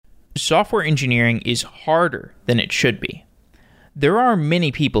software engineering is harder than it should be. There are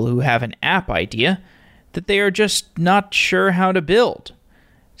many people who have an app idea that they are just not sure how to build.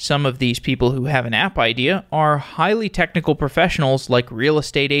 Some of these people who have an app idea are highly technical professionals like real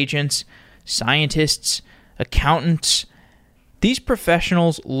estate agents, scientists, accountants. These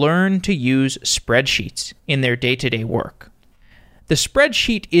professionals learn to use spreadsheets in their day-to-day work. The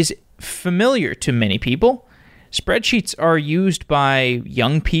spreadsheet is familiar to many people. Spreadsheets are used by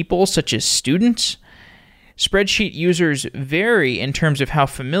young people, such as students. Spreadsheet users vary in terms of how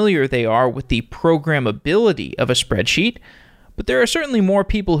familiar they are with the programmability of a spreadsheet, but there are certainly more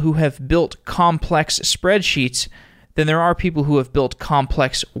people who have built complex spreadsheets than there are people who have built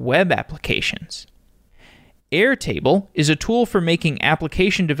complex web applications. Airtable is a tool for making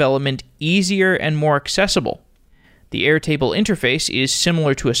application development easier and more accessible. The Airtable interface is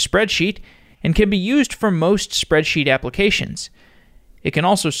similar to a spreadsheet and can be used for most spreadsheet applications. It can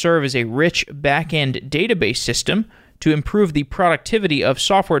also serve as a rich back-end database system to improve the productivity of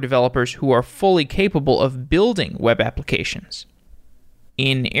software developers who are fully capable of building web applications.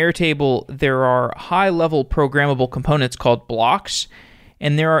 In Airtable, there are high-level programmable components called blocks,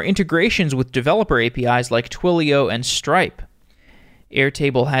 and there are integrations with developer APIs like Twilio and Stripe.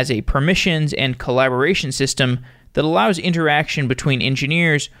 Airtable has a permissions and collaboration system that allows interaction between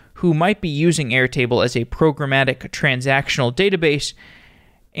engineers who might be using Airtable as a programmatic transactional database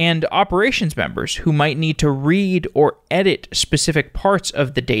and operations members who might need to read or edit specific parts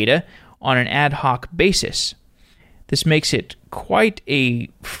of the data on an ad hoc basis. This makes it quite a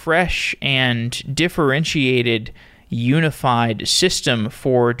fresh and differentiated, unified system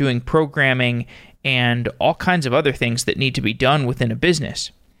for doing programming and all kinds of other things that need to be done within a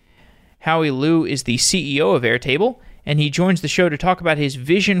business. Howie Liu is the CEO of Airtable, and he joins the show to talk about his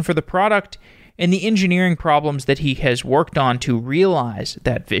vision for the product and the engineering problems that he has worked on to realize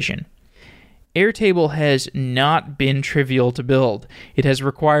that vision. Airtable has not been trivial to build. It has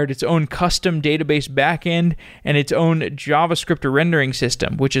required its own custom database backend and its own JavaScript rendering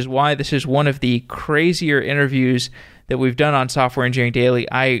system, which is why this is one of the crazier interviews that we've done on Software Engineering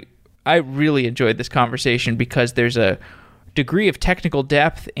Daily. I really enjoyed this conversation because there's a degree of technical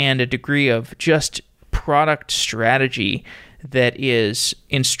depth and a degree of just product strategy that is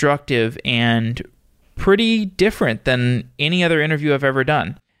instructive and pretty different than any other interview I've ever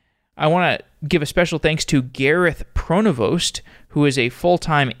done. I want to give a special thanks to Gareth Pronovost, who is a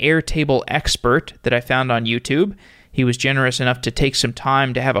full-time Airtable expert that I found on YouTube. He was generous enough to take some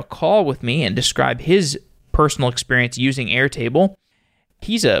time to have a call with me and describe his personal experience using Airtable.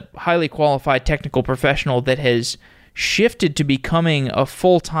 He's a highly qualified technical professional that has shifted to becoming a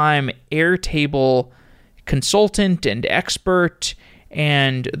full-time Airtable consultant and expert,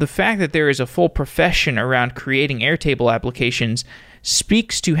 and the fact that there is a full profession around creating Airtable applications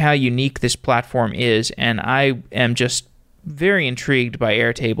speaks to how unique this platform is, and I am just very intrigued by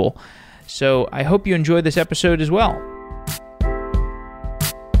Airtable. So I hope you enjoyed this episode as well.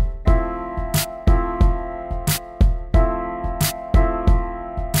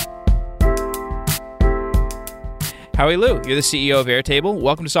 Howie Liu, you're the CEO of Airtable.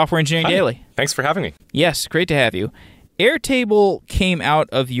 Welcome to Software Engineering Daily. Thanks for having me. Yes, great to have you. Airtable came out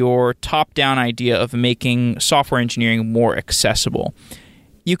of your top-down idea of making software engineering more accessible.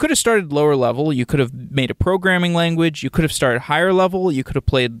 You could have started lower level. You could have made a programming language. You could have started higher level. You could have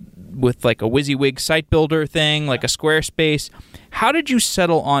played with like a WYSIWYG site builder thing, like a Squarespace. How did you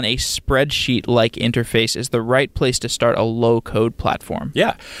settle on a spreadsheet-like interface as the right place to start a low-code platform?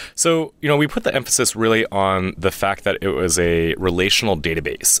 Yeah. So, we put the emphasis really on the fact that it was a relational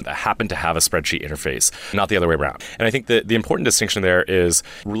database that happened to have a spreadsheet interface, not the other way around. And I think that the important distinction there is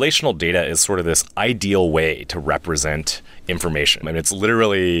relational data is sort of this ideal way to represent information. I mean, it's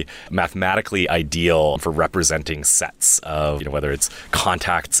literally mathematically ideal for representing sets of, whether it's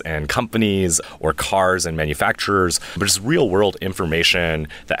contacts and companies or cars and manufacturers, but just real world information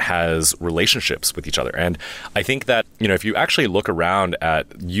that has relationships with each other. And I think that, if you actually look around at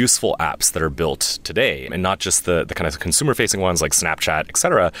useful apps that are built today, and not just the kind of consumer facing ones like Snapchat, et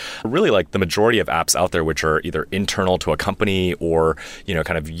cetera, really like the majority of apps out there, which are either internal to a company or,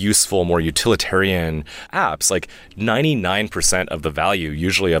 kind of useful, more utilitarian apps, like 99% of the value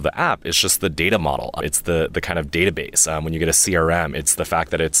usually of the app is just the data model. It's the kind of database. When you get a CRM, it's the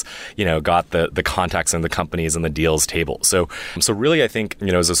fact that it's, got the contacts and the companies and the deals table. So really, I think,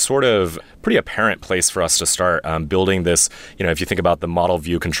 is a sort of pretty apparent place for us to start building this, if you think about the model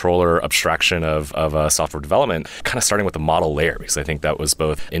view controller abstraction of software development, kind of starting with the model layer, because I think that was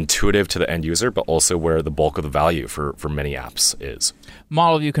both intuitive to the end user, but also where the bulk of the value for many apps is.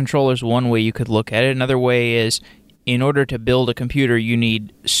 Model view controller is one way you could look at it. Another way is in order to build a computer, you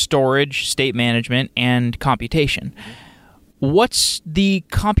need storage, state management, and computation. What's the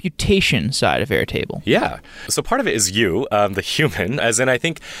computation side of Airtable? Yeah. So part of it is you, the human, as in I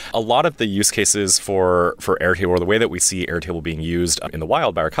think a lot of the use cases for Airtable, or the way that we see Airtable being used in the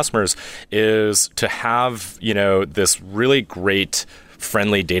wild by our customers, is to have, this really great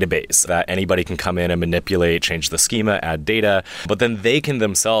friendly database that anybody can come in and manipulate, change the schema, add data, but then they can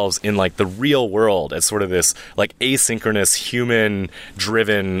themselves in like the real world as sort of this like asynchronous human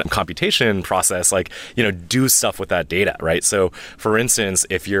driven computation process, do stuff with that data, right? So for instance,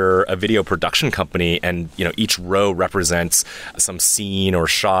 if you're a video production company and, each row represents some scene or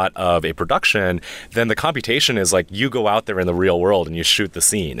shot of a production, then the computation is like you go out there in the real world and you shoot the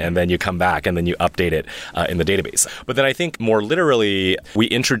scene and then you come back and then you update it in the database. But then I think more literally, we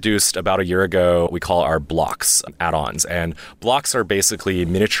introduced about a year ago, we call our blocks add-ons. And blocks are basically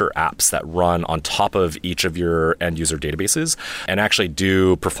miniature apps that run on top of each of your end user databases and actually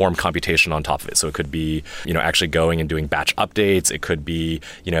do perform computation on top of it. So it could be, actually going and doing batch updates. It could be,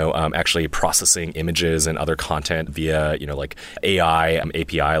 actually processing images and other content via, like AI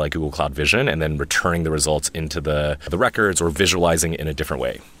API like Google Cloud Vision, and then returning the results into the records or visualizing it in a different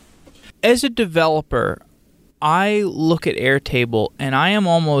way. As a developer, I look at Airtable and I am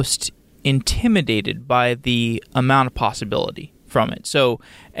almost intimidated by the amount of possibility from it. So,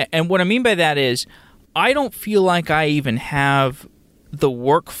 and what I mean by that is I don't feel like I even have the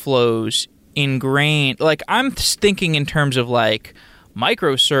workflows ingrained. Like I'm thinking in terms of like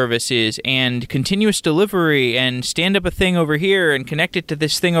microservices and continuous delivery and stand up a thing over here and connect it to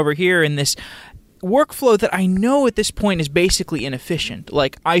this thing over here, and this workflow that I know at this point is basically inefficient.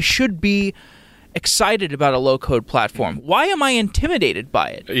 Like I should be excited about a low-code platform. Why am I intimidated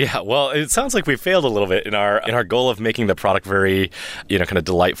by it? Yeah, well, it sounds like we failed a little bit in our goal of making the product very, kind of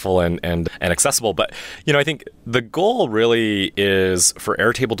delightful and accessible. But, I think the goal really is for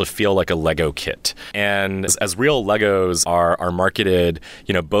Airtable to feel like a Lego kit. And as real Legos are marketed,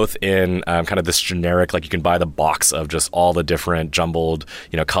 both in kind of this generic, like you can buy the box of just all the different jumbled,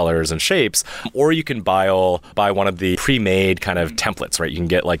 colors and shapes, or you can buy one of the pre-made kind of templates, right? You can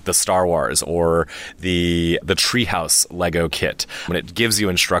get like the Star Wars or the Treehouse Lego kit, and it gives you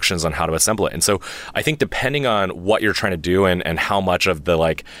instructions on how to assemble it. And so I think depending on what you're trying to do and how much of the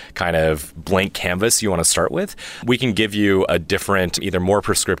like kind of blank canvas you want to start with, we can give you a different, either more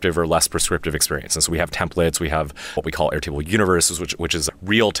prescriptive or less prescriptive experience. And so we have templates, we have what we call Airtable Universes, which is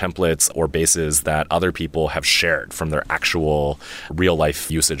real templates or bases that other people have shared from their actual real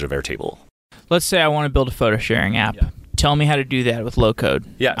life usage of Airtable. Let's say I want to build a photo sharing app. Yeah. Tell me how to do that with low code.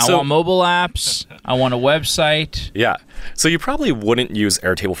 Yeah, I want mobile apps. I want a website. Yeah. So you probably wouldn't use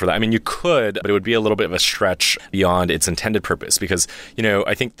Airtable for that. I mean, you could, but it would be a little bit of a stretch beyond its intended purpose because,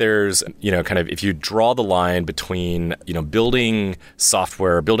 I think there's, kind of if you draw the line between, building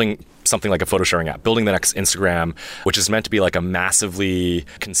software, building something like a photo sharing app, building the next Instagram, which is meant to be like a massively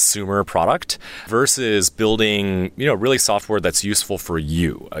consumer product, versus building, really software that's useful for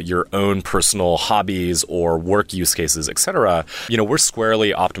you, your own personal hobbies or work use cases, etc. We're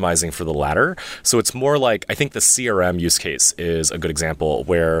squarely optimizing for the latter. So it's more like, I think the CRM use case is a good example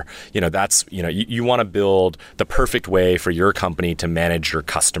where, that's, you want to build the perfect way for your company to manage your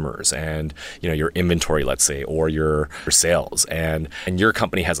customers and, your inventory, let's say, or your sales. And your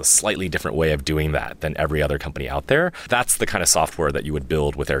company has a slightly different way of doing that than every other company out there. That's the kind of software that you would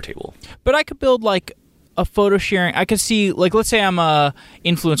build with Airtable. But I could build like a photo sharing. I could see, like, let's say I'm a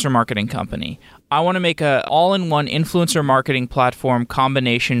influencer marketing company. I want to make a all-in-one influencer marketing platform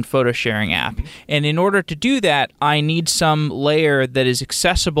combination photo sharing app. And in order to do that, I need some layer that is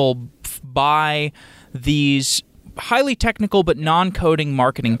accessible by these highly technical but non-coding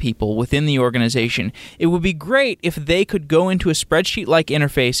marketing people within the organization. It would be great if they could go into a spreadsheet-like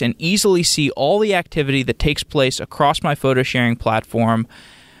interface and easily see all the activity that takes place across my photo sharing platform.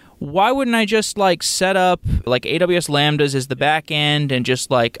 Why wouldn't I just like set up like AWS Lambdas as the back end and just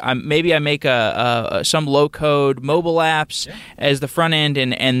like maybe I make some low code mobile apps as the front end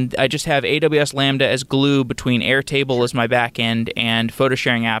and I just have AWS Lambda as glue between Airtable as my back end and photo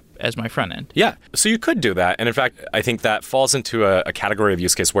sharing app as my front end? Yeah, so you could do that. And in fact, I think that falls into a category of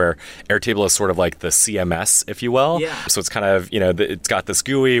use case where Airtable is sort of like the CMS, if you will. Yeah. So it's kind of, it's got this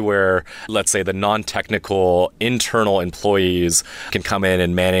GUI where, let's say, the non-technical internal employees can come in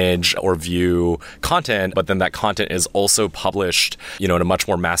and manage manage or view content, but then that content is also published, in a much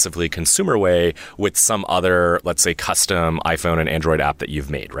more massively consumer way with some other, let's say, custom iPhone and Android app that you've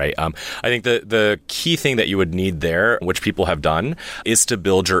made, right? I think the key thing that you would need there, which people have done, is to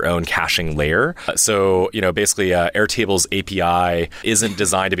build your own caching layer. So, basically Airtable's API isn't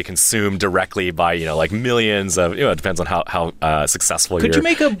designed to be consumed directly by, like millions of, it depends on how successful Could you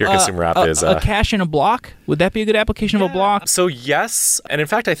make your consumer app is. A cache in a block? Would that be a good application of a block? So yes. And in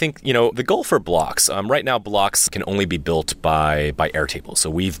fact, I think, the goal for blocks, right now blocks can only be built by Airtable. So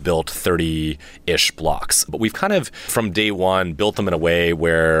we've built 30-ish blocks, but we've kind of from day one built them in a way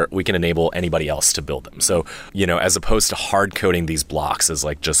where we can enable anybody else to build them. So, as opposed to hard coding these blocks as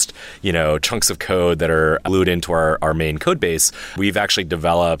like just, chunks of code that are glued into our main code base, we've actually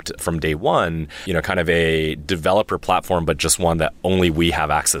developed from day one, kind of a developer platform, but just one that only we have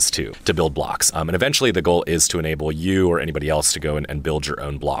access to build blocks. And eventually the goal is to enable you or anybody else to go and build your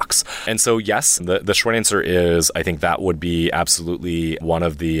own blocks. And so, yes, the short answer is I think that would be absolutely one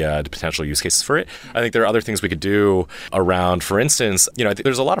of the potential use cases for it. I think there are other things we could do around, for instance, I think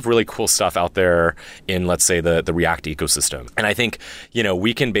there's a lot of really cool stuff out there in, let's say, the React ecosystem. And I think,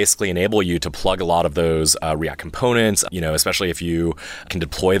 we can basically enable you to plug a lot of those React components, especially if you can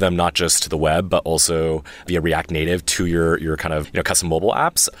deploy them not just to the web, but also via React Native to your kind of, custom mobile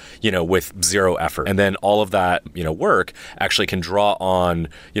apps, with zero effort. And then all of that, work actually can draw on,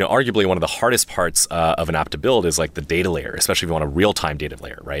 arguably one of the hardest parts of an app to build is like the data layer, especially if you want a real-time data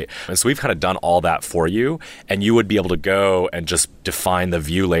layer, right? And so we've kind of done all that for you, and you would be able to go and just define the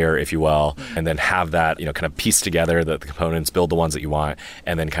view layer, if you will, and then have that, kind of piece together the components, build the ones that you want,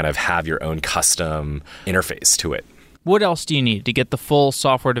 and then kind of have your own custom interface to it. What else do you need to get the full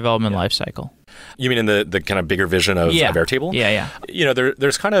software development lifecycle? You mean in the kind of bigger vision of Airtable? Yeah.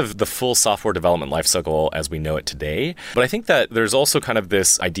 There's kind of the full software development lifecycle as we know it today. But I think that there's also kind of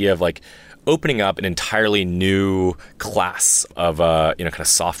this idea of like opening up an entirely new class of kind of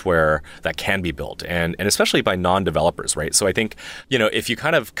software that can be built, and especially by non-developers, right? So I think if you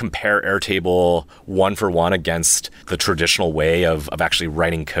kind of compare Airtable one for one against the traditional way of actually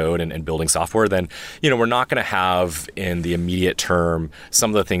writing code and building software, then we're not going to have in the immediate term some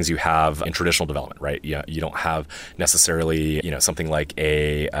of the things you have in traditional development, right? You don't have necessarily something like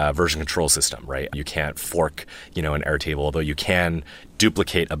a version control system, right? You can't fork an Airtable, although you can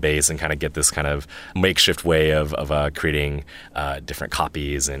duplicate a base and kind of get this kind of makeshift way of creating different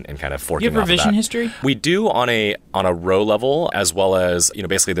copies and kind of forking. You have revision history? We do on a row level, as well as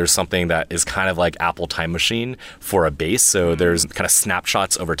basically there's something that is kind of like Apple Time Machine for a base. So there's kind of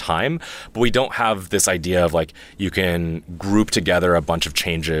snapshots over time, but we don't have this idea of like you can group together a bunch of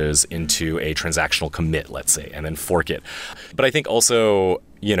changes into a transactional commit, let's say, and then fork it. But I think also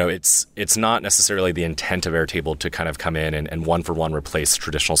it's not necessarily the intent of Airtable to kind of come in and one for one replace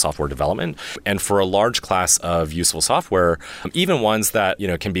traditional software development. And for a large class of useful software, even ones that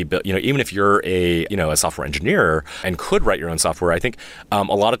can be built, even if you're a software engineer and could write your own software, I think a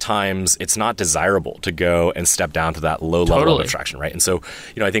lot of times it's not desirable to go and step down to that low level of abstraction, right? And so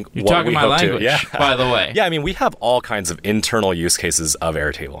I think you're talking my language, by the way. Yeah, I mean we have all kinds of internal use cases of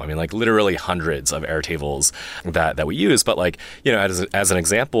Airtable. I mean like literally hundreds of Airtables that we use, but like as an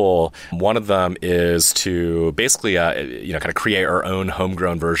example, one of them is to basically, kind of create our own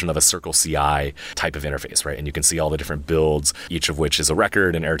homegrown version of a Circle CI type of interface, right? And you can see all the different builds, each of which is a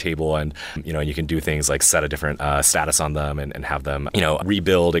record in Airtable, and you can do things like set a different status on them and have them,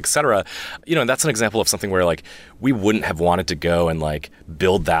 rebuild, etc. And that's an example of something where like we wouldn't have wanted to go and like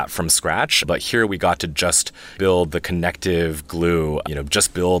build that from scratch, but here we got to just build the connective glue,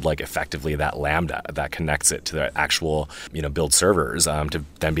 just build like effectively that Lambda that connects it to the actual, build servers to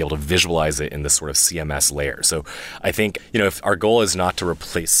then be able to visualize it in this sort of CMS layer. So I think, if our goal is not to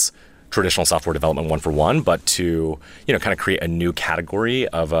replace traditional software development one for one, but to, kind of create a new category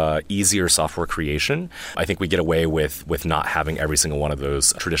of easier software creation, I think we get away with not having every single one of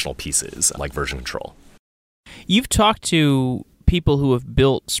those traditional pieces like version control. You've talked to people who have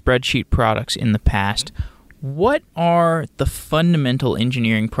built spreadsheet products in the past. What are the fundamental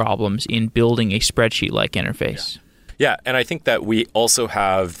engineering problems in building a spreadsheet-like interface? Yeah, and I think that we also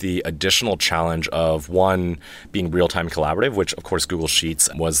have the additional challenge of one being real-time collaborative, which of course Google Sheets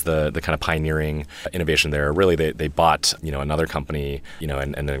was the kind of pioneering innovation there. Really, they bought another company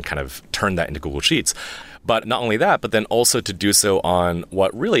and then kind of turned that into Google Sheets. But not only that, but then also to do so on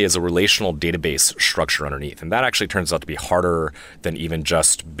what really is a relational database structure underneath. And that actually turns out to be harder than even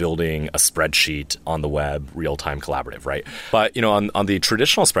just building a spreadsheet on the web, real-time collaborative, right? But, on the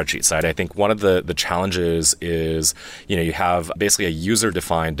traditional spreadsheet side, I think one of the challenges is, you have basically a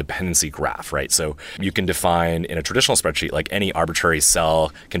user-defined dependency graph, right? So you can define in a traditional spreadsheet, like any arbitrary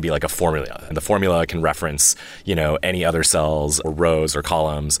cell can be like a formula. And the formula can reference, any other cells or rows or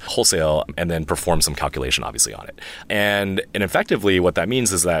columns wholesale and then perform some calculation, obviously, on it. And effectively, what that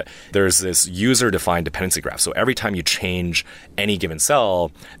means is that there's this user-defined dependency graph. So every time you change any given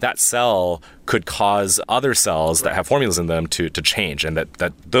cell, that cell could cause other cells that have formulas in them to change, and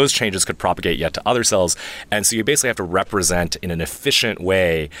that those changes could propagate yet to other cells. And so you basically have to represent in an efficient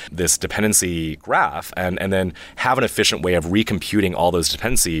way this dependency graph and then have an efficient way of recomputing all those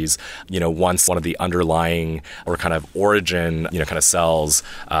dependencies, once one of the underlying or kind of origin, kind of cells,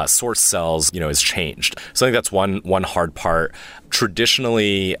 source cells, is changed. So I think that's one hard part.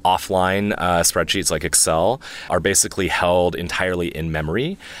 Traditionally, offline spreadsheets like Excel are basically held entirely in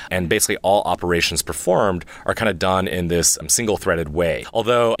memory, and basically all operations performed are kind of done in this single-threaded way.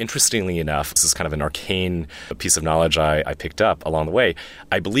 Although, interestingly enough, this is kind of an arcane piece of knowledge I picked up along the way.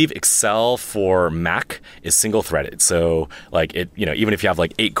 I believe Excel for Mac is single-threaded. So, like even if you have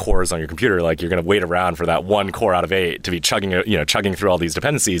like 8 cores on your computer, like you're going to wait around for that 1 core out of 8 to be chugging through all these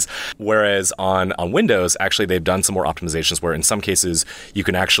dependencies. Whereas on Windows, actually, they've done some more optimizations where in some cases you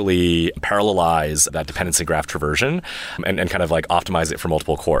can actually parallelize that dependency graph traversion and kind of like optimize it for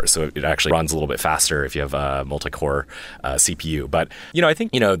multiple cores. So it actually runs a little bit faster if you have a multi-core CPU. But, I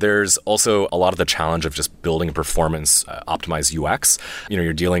think, there's also a lot of the challenge of just building a performance optimized UX.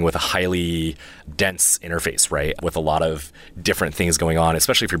 You're dealing with a highly dense interface, right? With a lot of different things going on,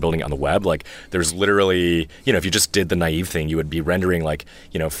 especially if you're building it on the web. Like there's literally, if you just did the naive thing, you would be rendering like,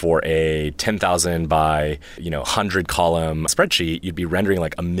 for a 10,000 by, 100 column spreadsheet, you'd be rendering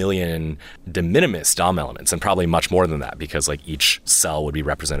like 1 million de minimis DOM elements, and probably much more than that because like each cell would be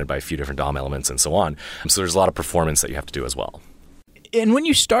represented by a few different DOM elements and so on. So there's a lot of performance that you have to do as well. And when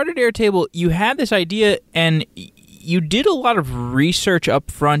you started Airtable, you had this idea and you did a lot of research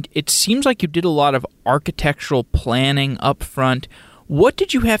up front. It seems like you did a lot of architectural planning up front. What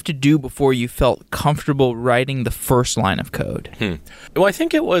did you have to do before you felt comfortable writing the first line of code? Well, I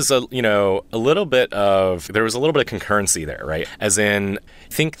think it was there was a little bit of concurrency there, right? As in, I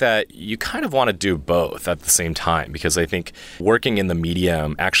think that you kind of want to do both at the same time, because I think working in the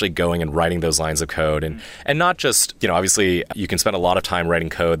medium, actually going and writing those lines of code and not just, obviously you can spend a lot of time writing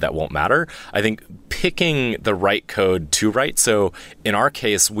code that won't matter. I think picking the right code to write. So in our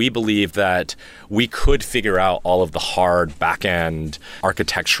case, we believe that we could figure out all of the hard back-end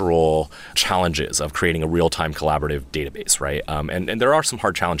architectural challenges of creating a real-time collaborative database, right? And there are some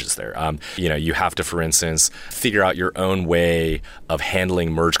hard challenges there. You have to, for instance, figure out your own way of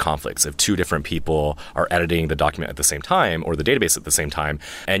handling merge conflicts if 2 different people are editing the document at the same time or the database at the same time.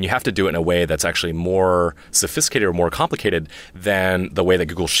 And you have to do it in a way that's actually more sophisticated or more complicated than the way that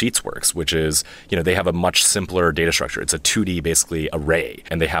Google Sheets works, which is, they have a much simpler data structure. It's a 2D, basically, array.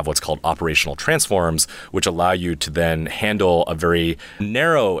 And they have what's called operational transforms, which allow you to then handle a very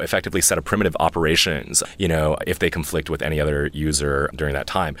narrow, effectively, set of primitive operations, if they conflict with any other user during that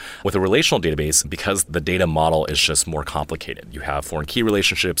time. With a relational database, because the data model is just more complicated, you have foreign key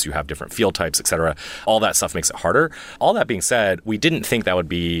relationships, you have different field types, etc. All that stuff makes it harder. All that being said, we didn't think that would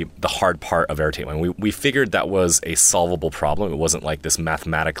be the hard part of Airtable. And we figured that was a solvable problem. It wasn't like this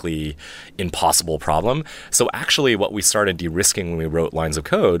mathematically impossible problem. So actually, what we started de-risking when we wrote lines of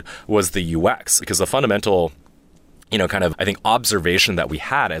code was the UX, because the fundamental kind of, I think, observation that we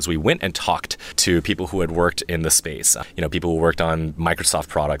had as we went and talked to people who had worked in the space, people who worked on Microsoft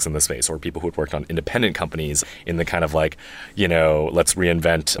products in the space, or people who had worked on independent companies in the kind of like, let's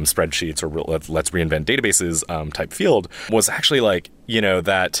reinvent spreadsheets or let's reinvent databases type field, was actually like,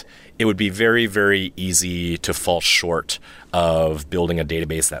 that it would be very, very easy to fall short of building a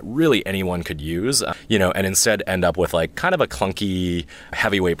database that really anyone could use, and instead end up with like kind of a clunky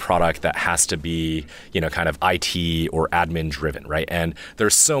heavyweight product that has to be, kind of IT or admin driven, right? And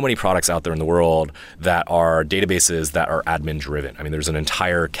there's so many products out there in the world that are databases that are admin driven. I mean, there's an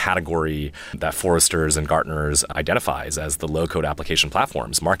entire category that Forresters and Gartners identifies as the low code application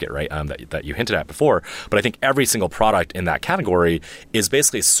platforms market, right? That you hinted at before. But I think every single product in that category is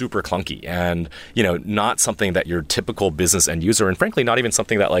basically super clunky and, not something that your typical business end user, and frankly, not even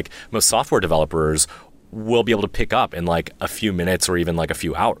something that like most software developers will be able to pick up in like a few minutes or even like a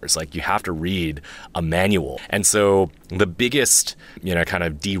few hours. Like you have to read a manual. And so the biggest, kind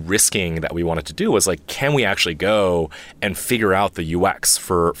of de-risking that we wanted to do was like, can we actually go and figure out the UX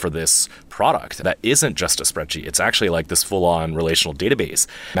for this product that isn't just a spreadsheet. It's actually like this full-on relational database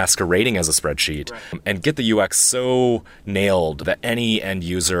masquerading as a spreadsheet, and get the UX so nailed that any end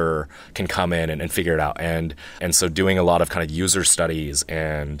user can come in and figure it out. And so doing a lot of kind of user studies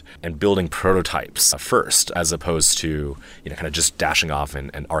and building prototypes first, as opposed to kind of just dashing off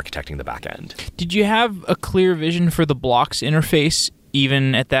and architecting the back end. Did you have a clear vision for the blocks interface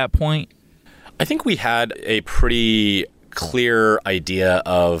even at that point? I think we had a pretty clear idea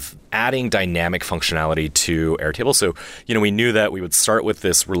of adding dynamic functionality to Airtable. So, we knew that we would start with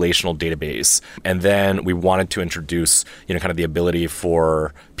this relational database, and then we wanted to introduce, kind of the ability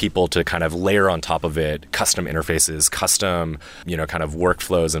for people to kind of layer on top of it custom interfaces, custom, kind of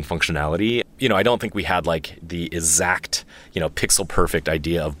workflows and functionality. I don't think we had like the exact, pixel perfect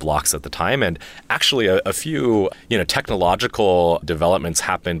idea of blocks at the time. And actually a few, technological developments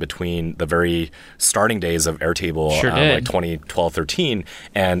happened between the very starting days of Airtable, like 2012, 13,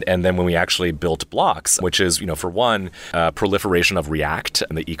 and then when we actually built blocks, which is, for one, proliferation of React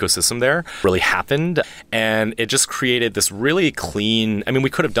and the ecosystem there really happened. And it just created this really clean, we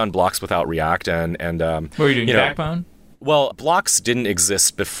could have done blocks without React and what were you doing, Backbone? Well, blocks didn't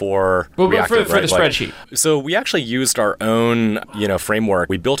exist before React, for the spreadsheet. So we actually used our own, framework.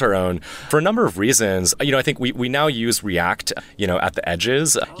 We built our own for a number of reasons. I think we now use React, at the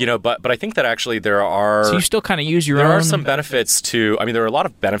edges, but I think that actually there are... So you still kind of use your own... There are some benefits to... there are a lot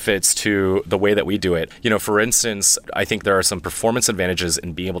of benefits to the way that we do it. For instance, I think there are some performance advantages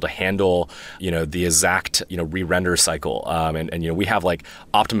in being able to handle, the exact, re-render cycle. And we have like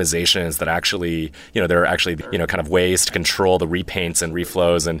optimizations that actually, there are actually, kind of ways to control the repaints and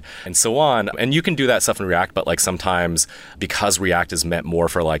reflows and so on. And you can do that stuff in React, but like sometimes because React is meant more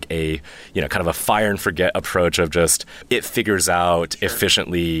for like a, kind of a fire and forget approach of just it figures out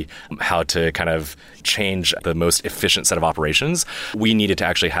efficiently how to kind of change the most efficient set of operations. We needed to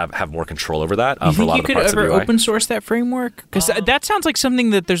actually have more control over that for a lot of the parts of the UI. You could ever open source that framework? Because that sounds like something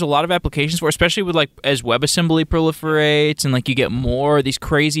that there's a lot of applications for, especially with like as WebAssembly proliferates and like you get more of these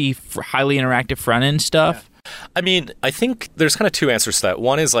crazy highly interactive front end stuff. I think there's kind of two answers to that.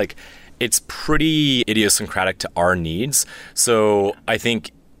 One is like, it's pretty idiosyncratic to our needs. So I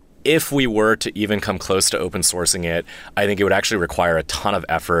think if we were to even come close to open sourcing it, I think it would actually require a ton of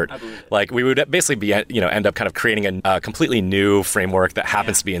effort. Like we would basically be, end up kind of creating a completely new framework that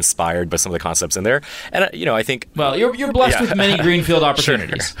happens to be inspired by some of the concepts in there. And, I think... Well, you're blessed with many greenfield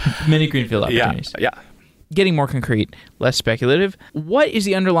opportunities. Sure. Many greenfield opportunities. Yeah. Getting more concrete, less speculative. What is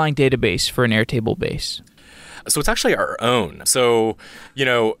the underlying database for an Airtable base? So it's actually our own. So,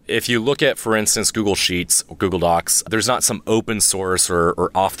 if you look at, for instance, Google Sheets, or Google Docs, there's not some open source or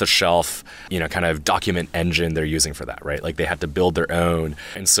off-the-shelf, kind of document engine they're using for that, right? Like they had to build their own.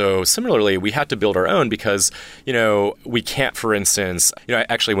 And so similarly, we had to build our own because, we can't, for instance,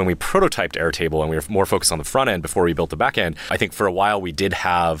 actually when we prototyped Airtable and we were more focused on the front end before we built the back end, I think for a while we did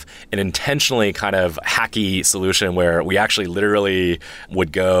have an intentionally kind of hacky solution where we actually literally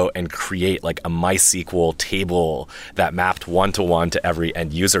would go and create like a MySQL table that mapped one-to-one to every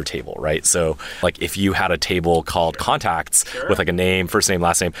end user table, right? So like if you had a table called contacts with like a name, first name,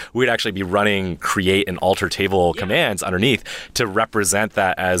 last name, we'd actually be running create and alter table commands underneath to represent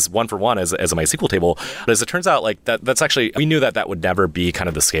that as one for one as a MySQL table. But as it turns out, like that's actually, we knew that would never be kind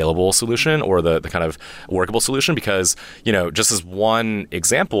of the scalable solution or the kind of workable solution because, just as one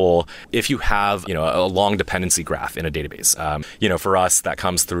example, if you have, a long dependency graph in a database, for us that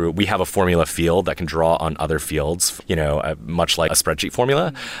comes through, we have a formula field that can draw on other fields, much like a spreadsheet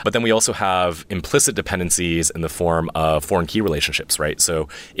formula. But then we also have implicit dependencies in the form of foreign key relationships, right? So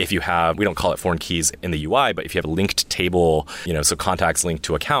if you have, we don't call it foreign keys in the UI, but if you have a linked table, so contacts linked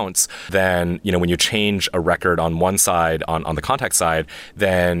to accounts, then, when you change a record on one side, on the contact side,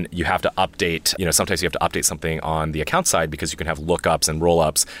 then you have to update, sometimes you have to update something on the account side because you can have lookups and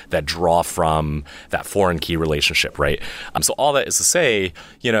rollups that draw from that foreign key relationship, right? So all that is to say,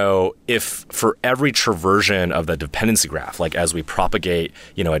 if for every traversion of the dependency graph, like as we propagate,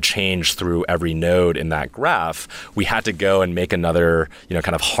 a change through every node in that graph, we had to go and make another,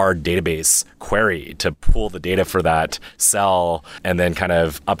 kind of hard database query to pull the data for that cell and then kind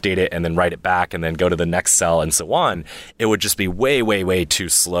of update it and then write it back and then go to the next cell and so on. It would just be way, way, way too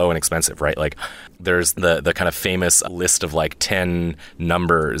slow and expensive, right? Like there's the kind of famous list of like 10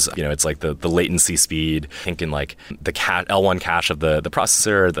 numbers. It's like the latency speed, thinking like the L1 cache of the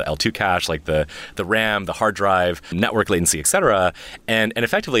processor, the L2 cache, like the RAM, the hard drive, network latency, etc. And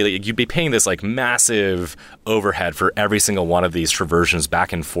effectively, like, you'd be paying this like massive overhead for every single one of these traversions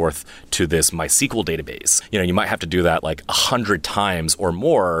back and forth to this MySQL database. You might have to do that like 100 times or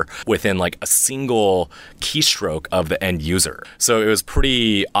more within like a single keystroke of the end user. So it was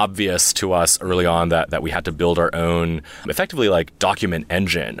pretty obvious to us early on that we had to build our own, effectively like document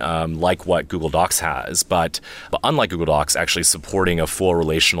engine, like what Google Docs has, but unlike Google Docs, actually supporting a full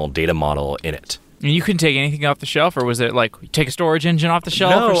relational data model in it. And you couldn't take anything off the shelf, or was it like take a storage engine off the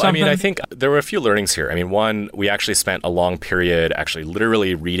shelf or something? I think there were a few learnings here. One, we actually spent a long period actually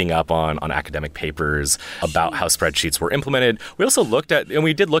literally reading up on academic papers about how spreadsheets were implemented. We also looked at, and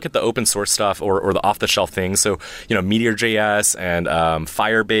we did look at the open source stuff or the off-the-shelf things. So, Meteor.js and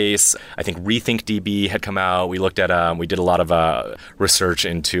Firebase. I think RethinkDB had come out. We looked at, we did a lot of research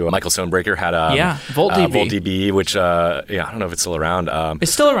into, Michael Stonebreaker had VoltDB, which, I don't know if it's still around.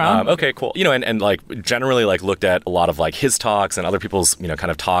 It's still around. Okay, cool. And like generally like looked at a lot of like his talks and other people's kind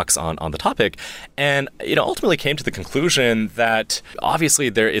of talks on the topic, and ultimately came to the conclusion that obviously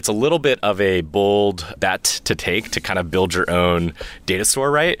it's a little bit of a bold bet to take to kind of build your own data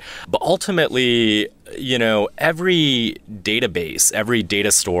store, right? But ultimately, every database, every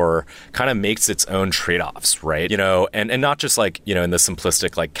data store kind of makes its own trade-offs, right? And not just like, in the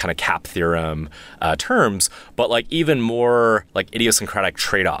simplistic like kind of cap theorem terms, but like even more like idiosyncratic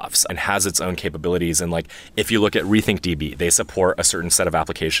trade-offs, and has its own capabilities. And like, if you look at RethinkDB, they support a certain set of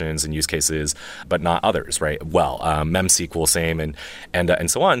applications and use cases, but not others, right? Well, MemSQL, same, and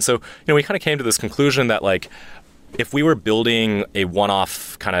so on. So, we kind of came to this conclusion that like, if we were building a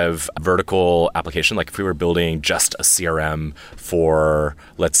one-off kind of vertical application, like if we were building just a CRM for,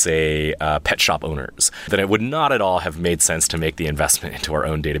 let's say, pet shop owners, then it would not at all have made sense to make the investment into our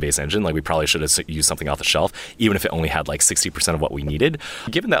own database engine. Like we probably should have used something off the shelf, even if it only had like 60% of what we needed.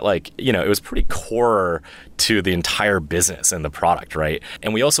 Given that like, it was pretty core to the entire business and the product, right?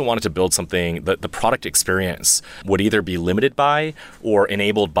 And we also wanted to build something that the product experience would either be limited by or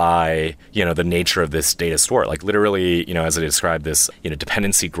enabled by, the nature of this data store. Like literally, as I described this,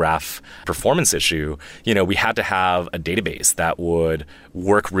 dependency graph performance issue, we had to have a database that would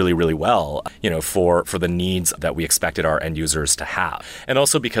work really, really well, for the needs that we expected our end users to have. And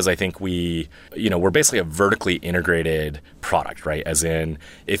also because I think we're basically a vertically integrated product, right? As in,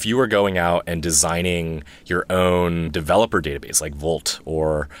 if you were going out and designing your own developer database like Volt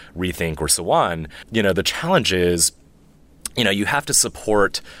or Rethink or so on, the challenge is, you have to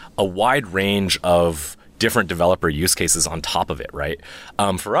support a wide range of different developer use cases on top of it, right?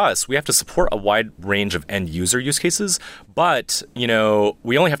 For us, we have to support a wide range of end user use cases, but,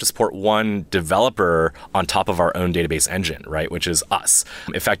 we only have to support one developer on top of our own database engine, right? Which is us.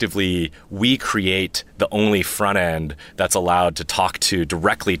 Effectively, we create the only front end that's allowed to talk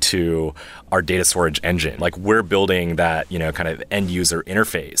directly to our data storage engine. Like we're building that, kind of end user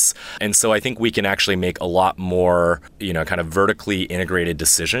interface. And so I think we can actually make a lot more, kind of vertically integrated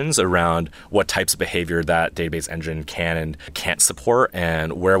decisions around what types of behavior that database engine can and can't support,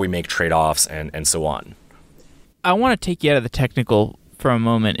 and where we make trade-offs and so on. I want to take you out of the technical for a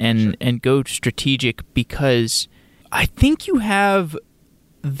moment and go strategic, because I think you have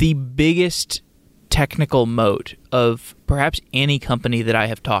the biggest technical moat of perhaps any company that I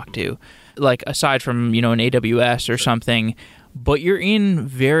have talked to, like aside from, an AWS or something, but you're in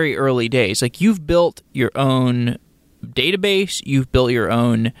very early days. Like you've built your own database, you've built your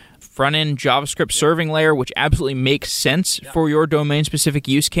own front-end JavaScript serving layer, which absolutely makes sense for your domain-specific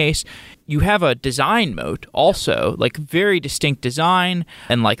use case. You have a design moat also, like very distinct design,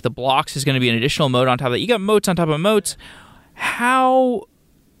 and like the blocks is going to be an additional moat on top of that. You got moats on top of moats. How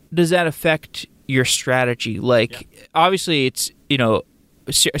does that affect your strategy? Like, obviously, it's,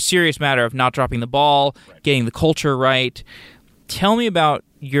 a serious matter of not dropping the ball, getting the culture right. Tell me about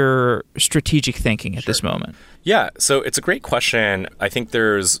your strategic thinking at this moment. Yeah, so it's a great question. I think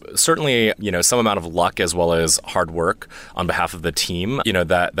there's certainly, some amount of luck as well as hard work on behalf of the team,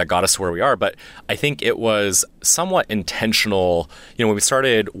 that got us where we are. But I think it was somewhat intentional, when we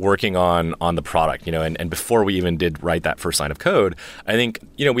started working on the product, and before we even did write that first line of code, I think,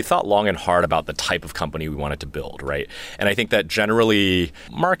 we thought long and hard about the type of company we wanted to build, right? And I think that generally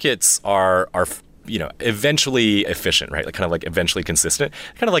markets are eventually efficient, right? Like kind of like eventually consistent,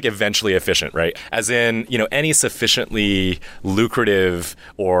 kind of like eventually efficient, right? As in, any sufficiently lucrative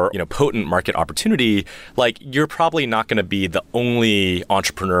or, potent market opportunity, like you're probably not going to be the only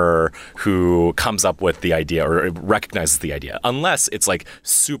entrepreneur who comes up with the idea or recognizes the idea, unless it's like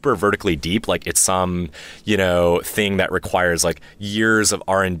super vertically deep, like it's some, thing that requires like years of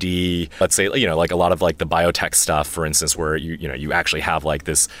R&D. Let's say, like a lot of like the biotech stuff, for instance, where you actually have like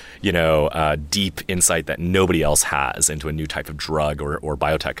this, deep insight that nobody else has into a new type of drug or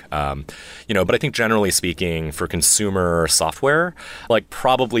biotech. But I think generally speaking, for consumer software, like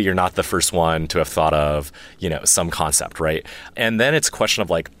probably you're not the first one to have thought of, some concept, right? And then it's a question of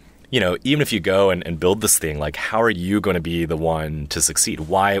like, even if you go and build this thing, like how are you going to be the one to succeed?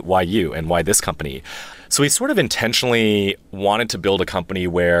 Why you and why this company? So we sort of intentionally wanted to build a company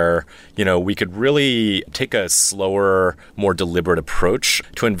where, we could really take a slower, more deliberate approach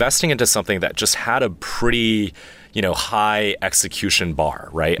to investing into something that just had a pretty high execution bar,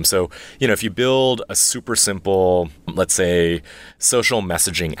 right? And so, if you build a super simple, let's say, social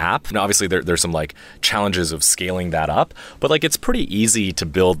messaging app, now obviously there's some like challenges of scaling that up, but like it's pretty easy to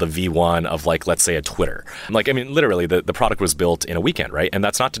build the V1 of like, let's say a Twitter. Like, I mean, literally the product was built in a weekend, right? And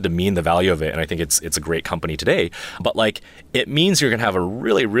that's not to demean the value of it. And I think it's a great company today, but like it means you're going to have a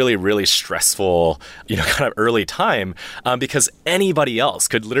really, really, really stressful, kind of early time because anybody else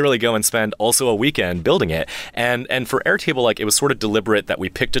could literally go and spend also a weekend building it. And for Airtable, like it was sort of deliberate that we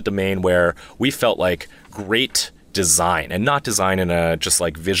picked a domain where we felt like great design, and not design in a just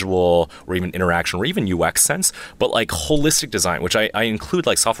like visual or even interaction or even UX sense, but like holistic design, which I include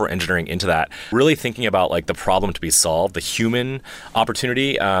like software engineering into that, really thinking about like the problem to be solved, the human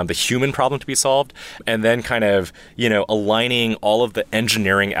opportunity, the human problem to be solved, and then kind of, aligning all of the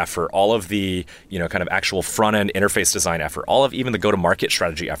engineering effort, all of the, kind of actual front end interface design effort, all of even the go-to-market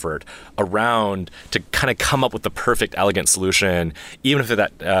strategy effort around to kind of come up with the perfect, elegant solution, even if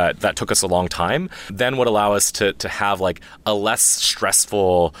that took us a long time, then would allow us to have like a less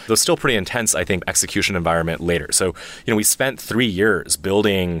stressful, though still pretty intense, I think, execution environment later. So, we spent 3 years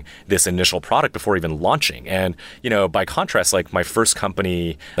building this initial product before even launching. And, by contrast, like my first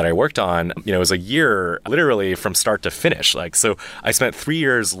company that I worked on, was a year literally from start to finish. Like, so I spent 3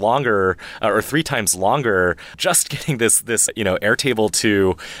 years longer or 3 times longer just getting this Airtable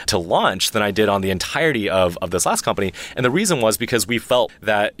to launch than I did on the entirety of this last company. And the reason was because we felt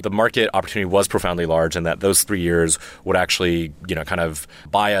that the market opportunity was profoundly large and that those 3 years would actually, kind of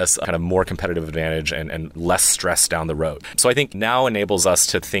buy us kind of more competitive advantage and less stress down the road. So I think now enables us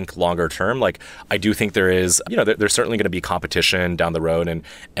to think longer term. Like I do think there is, there's certainly going to be competition down the road,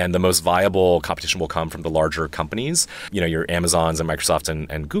 and the most viable competition will come from the larger companies, your Amazons and Microsofts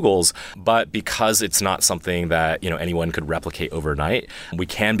and Googles. But because it's not something that, anyone could replicate overnight, we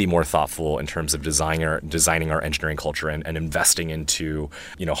can be more thoughtful in terms of designing our engineering culture and investing into,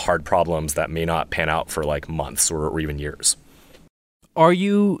 hard problems that may not pan out for like months or even years. Are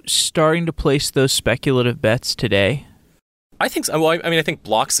you starting to place those speculative bets today? I think so. Well, I think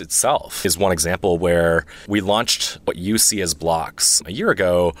Blocks itself is one example where we launched what you see as Blocks a year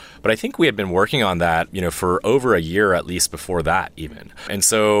ago, but I think we had been working on that, for over a year at least before that even. And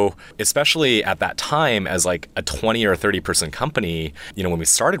so, especially at that time as like a 20 or 30 person company, when we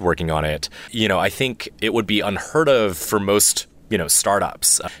started working on it, I think it would be unheard of for most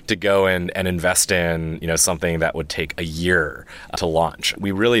startups to go and invest in, something that would take a year to launch.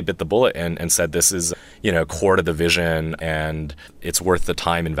 We really bit the bullet and said this is, core to the vision and it's worth the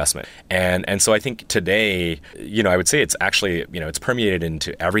time investment. And so I think today, I would say it's actually, it's permeated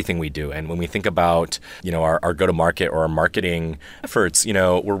into everything we do. And when we think about, our go-to-market or our marketing efforts,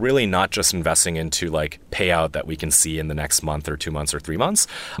 we're really not just investing into like payout that we can see in the next month or 2 months or 3 months,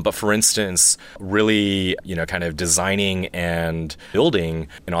 but for instance, really, kind of designing and building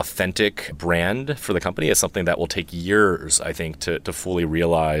an authentic brand for the company is something that will take years, I think, to fully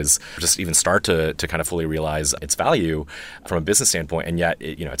realize, just even start to kind of fully realize its value from a business standpoint. And yet,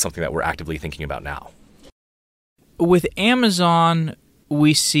 it's something that we're actively thinking about now. With Amazon,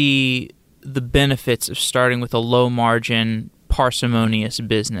 we see the benefits of starting with a low margin, parsimonious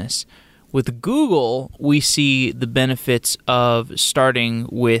business. With Google, we see the benefits of starting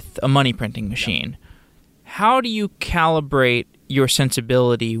with a money printing machine. How do you calibrate your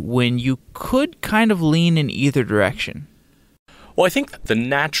sensibility when you could kind of lean in either direction? Well, I think the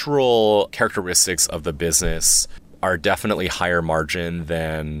natural characteristics of the business are definitely higher margin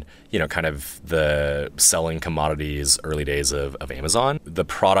than, kind of the selling commodities early days of Amazon. The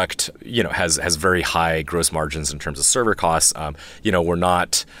product, has very high gross margins in terms of server costs. We're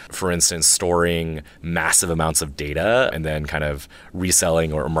not, for instance, storing massive amounts of data and then kind of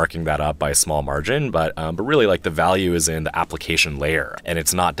reselling or marking that up by a small margin. But really, like, the value is in the application layer, and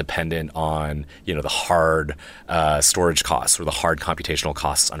it's not dependent on, the hard storage costs or the hard computational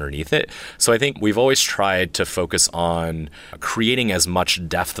costs underneath it. So I think we've always tried to focus on creating as much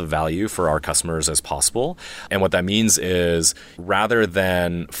depth of value for our customers as possible. And what that means is, rather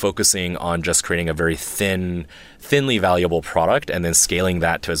than focusing on just creating a very thinly valuable product and then scaling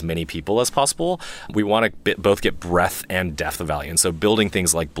that to as many people as possible, we want to both get breadth and depth of value. And so building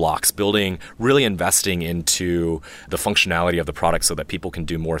things like blocks, really investing into the functionality of the product so that people can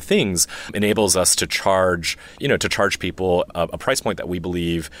do more things, enables us to charge people a price point that we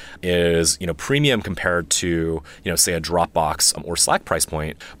believe is, premium compared to, say, a Dropbox or Slack price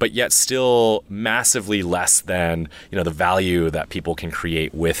point, but yet still massively less than, the value that people can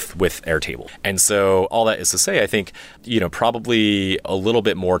create with Airtable. And so all that is to say, I think, probably a little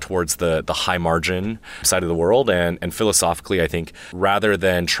bit more towards the high margin side of the world. And philosophically, I think, rather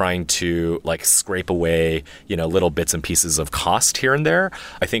than trying to, like, scrape away, little bits and pieces of cost here and there,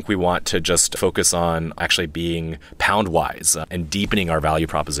 I think we want to just focus on actually being pound wise and deepening our value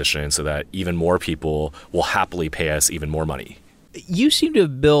proposition so that even more people will happily pay us even more money. You seem to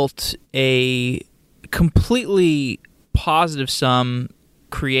have built a completely positive sum,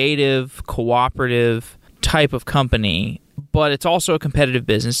 creative, cooperative type of company, but it's also a competitive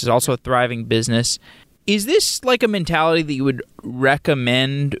business. It's also a thriving business. Is this like a mentality that you would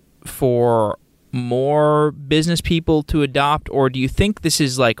recommend for more business people to adopt, or do you think this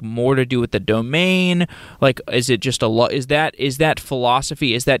is like more to do with the domain? Like, is it just is that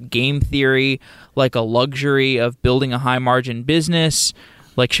philosophy, is that game theory like a luxury of building a high margin business?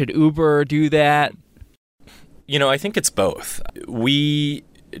 Like, should Uber do that? I think it's both. We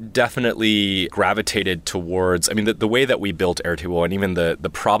definitely gravitated towards, the way that we built Airtable and even the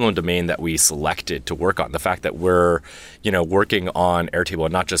problem domain that we selected to work on, the fact that we're, working on Airtable,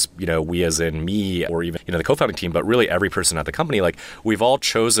 and not just, we as in me or even, the co-founding team, but really every person at the company, like, we've all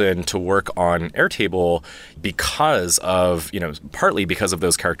chosen to work on Airtable because of, partly because of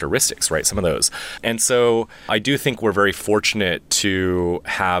those characteristics, right? Some of those. And so I do think we're very fortunate to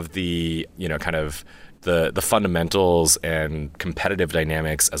have the, kind of the fundamentals and competitive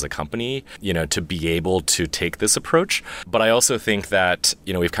dynamics as a company, to be able to take this approach. But I also think that,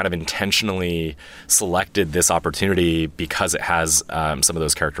 we've kind of intentionally selected this opportunity because it has some of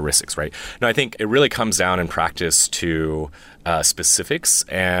those characteristics, right? Now, I think it really comes down in practice to specifics,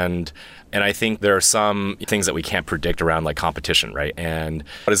 and I think there are some things that we can't predict around, like competition, right? And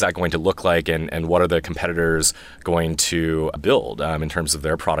what is that going to look like, and what are the competitors going to build in terms of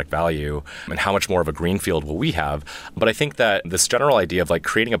their product value, and how much more of a greenfield will we have? But I think that this general idea of, like,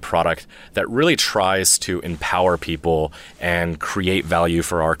 creating a product that really tries to empower people and create value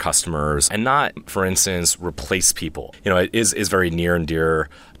for our customers and not, for instance, replace people, it is very near and dear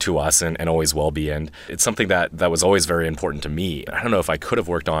to us and always will be. And it's something that was always very important to me. I don't know if I could have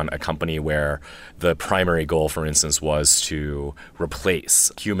worked on a company where the primary goal, for instance, was to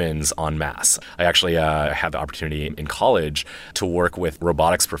replace humans en masse. I actually had the opportunity in college to work with a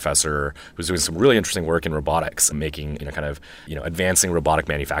robotics professor who's doing some really interesting work in robotics, making, advancing robotic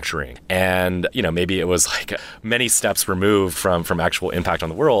manufacturing. And, maybe it was like many steps removed from actual impact on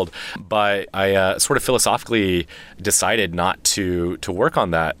the world. But I sort of philosophically decided not to work on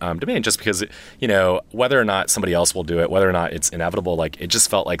that domain, just because, whether or not somebody else will do it, whether or not it's inevitable, like, it just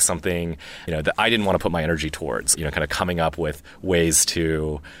felt like something, that I didn't want to put my energy towards, kind of coming up with ways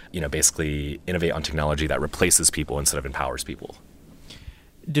to, basically innovate on technology that replaces people instead of empowers people.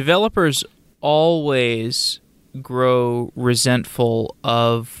 Developers always grow resentful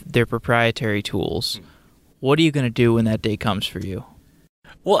of their proprietary tools. What are you going to do when that day comes for you?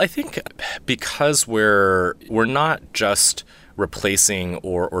 Well, I think because we're not just replacing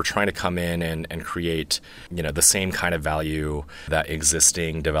or trying to come in and create, the same kind of value that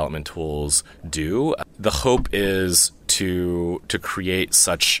existing development tools do. The hope is to create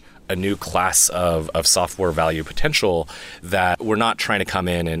such a new class of software value potential that we're not trying to come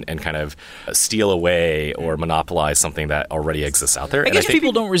in and kind of steal away or monopolize something that already exists out there. I guess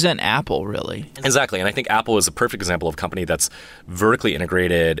people don't resent Apple, really. Exactly. And I think Apple is a perfect example of a company that's vertically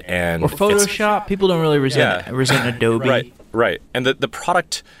integrated. Or Photoshop. People don't really resent Adobe. Right. Right. And the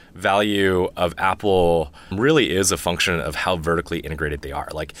product value of Apple really is a function of how vertically integrated they are.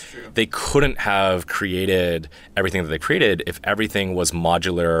 Like, they couldn't have created everything that they created if everything was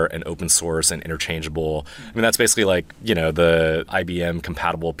modular and open source and interchangeable. I mean, that's basically like, the IBM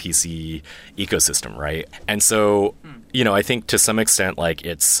compatible PC ecosystem, right? And so, I think to some extent, like,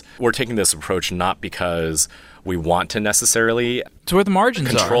 we're taking this approach not because we want to necessarily it's where the margins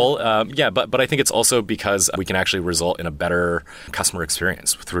control. But I think it's also because we can actually result in a better customer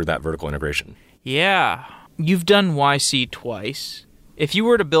experience through that vertical integration. Yeah. You've done YC twice. If you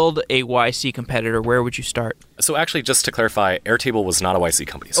were to build a YC competitor, where would you start? So actually, just to clarify, Airtable was not a YC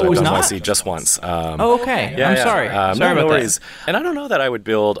company. So it was I've done not? YC just once. Okay. I'm sorry. Sorry about that. And I don't know that I would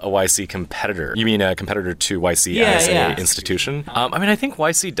build a YC competitor. You mean a competitor to YC as an institution? I think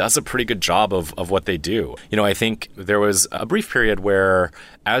YC does a pretty good job of what they do. I think there was a brief period where,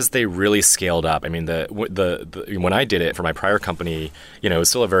 as they really scaled up, I mean, when I did it for my prior company, it was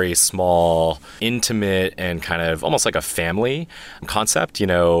still a very small, intimate, and kind of almost like a family concept.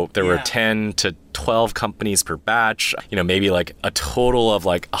 There were 10 to 12 companies per batch, maybe like a total of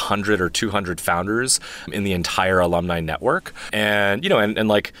like 100 or 200 founders in the entire alumni network. And, and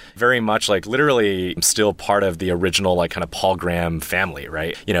like very much like literally still part of the original like kind of Paul Graham family,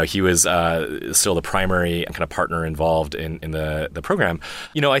 right? He was still the primary kind of partner involved in the program.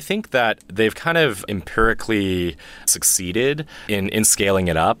 I think that they've kind of empirically succeeded in scaling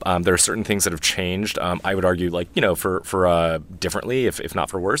it up. There are certain things that have changed. I would argue like, for differently, if not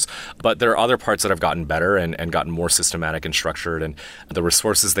for worse. But there are other parts that have gotten better and gotten more systematic and structured, and the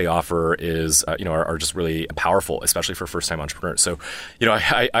resources they offer are just really powerful, especially for first-time entrepreneurs. So,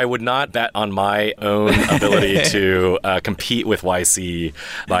 I would not bet on my own ability to compete with YC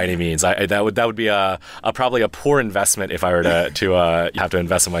by any means. That would be probably a poor investment if I were to have to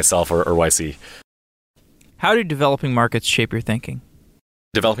invest in myself or YC. How do developing markets shape your thinking?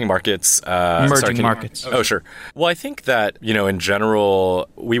 Developing markets, emerging markets. Oh, sure. Well, I think that in general,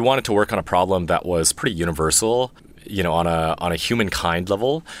 we wanted to work on a problem that was pretty universal. On a humankind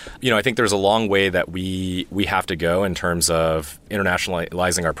level. I think there's a long way that we have to go in terms of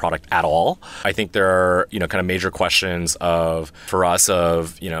internationalizing our product at all. I think there are kind of major questions for us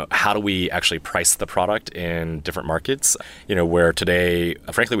how do we actually price the product in different markets. Where today,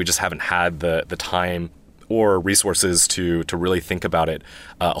 frankly, we just haven't had the time or resources to really think about it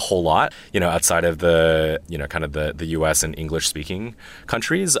a whole lot, outside of the, kind of the US and English speaking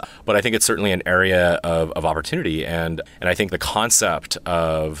countries. But I think it's certainly an area of opportunity. And I think the concept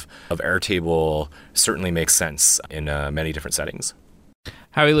of Airtable certainly makes sense in many different settings.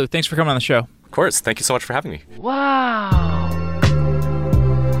 Howie Liu, thanks for coming on the show. Of course. Thank you so much for having me. Wow.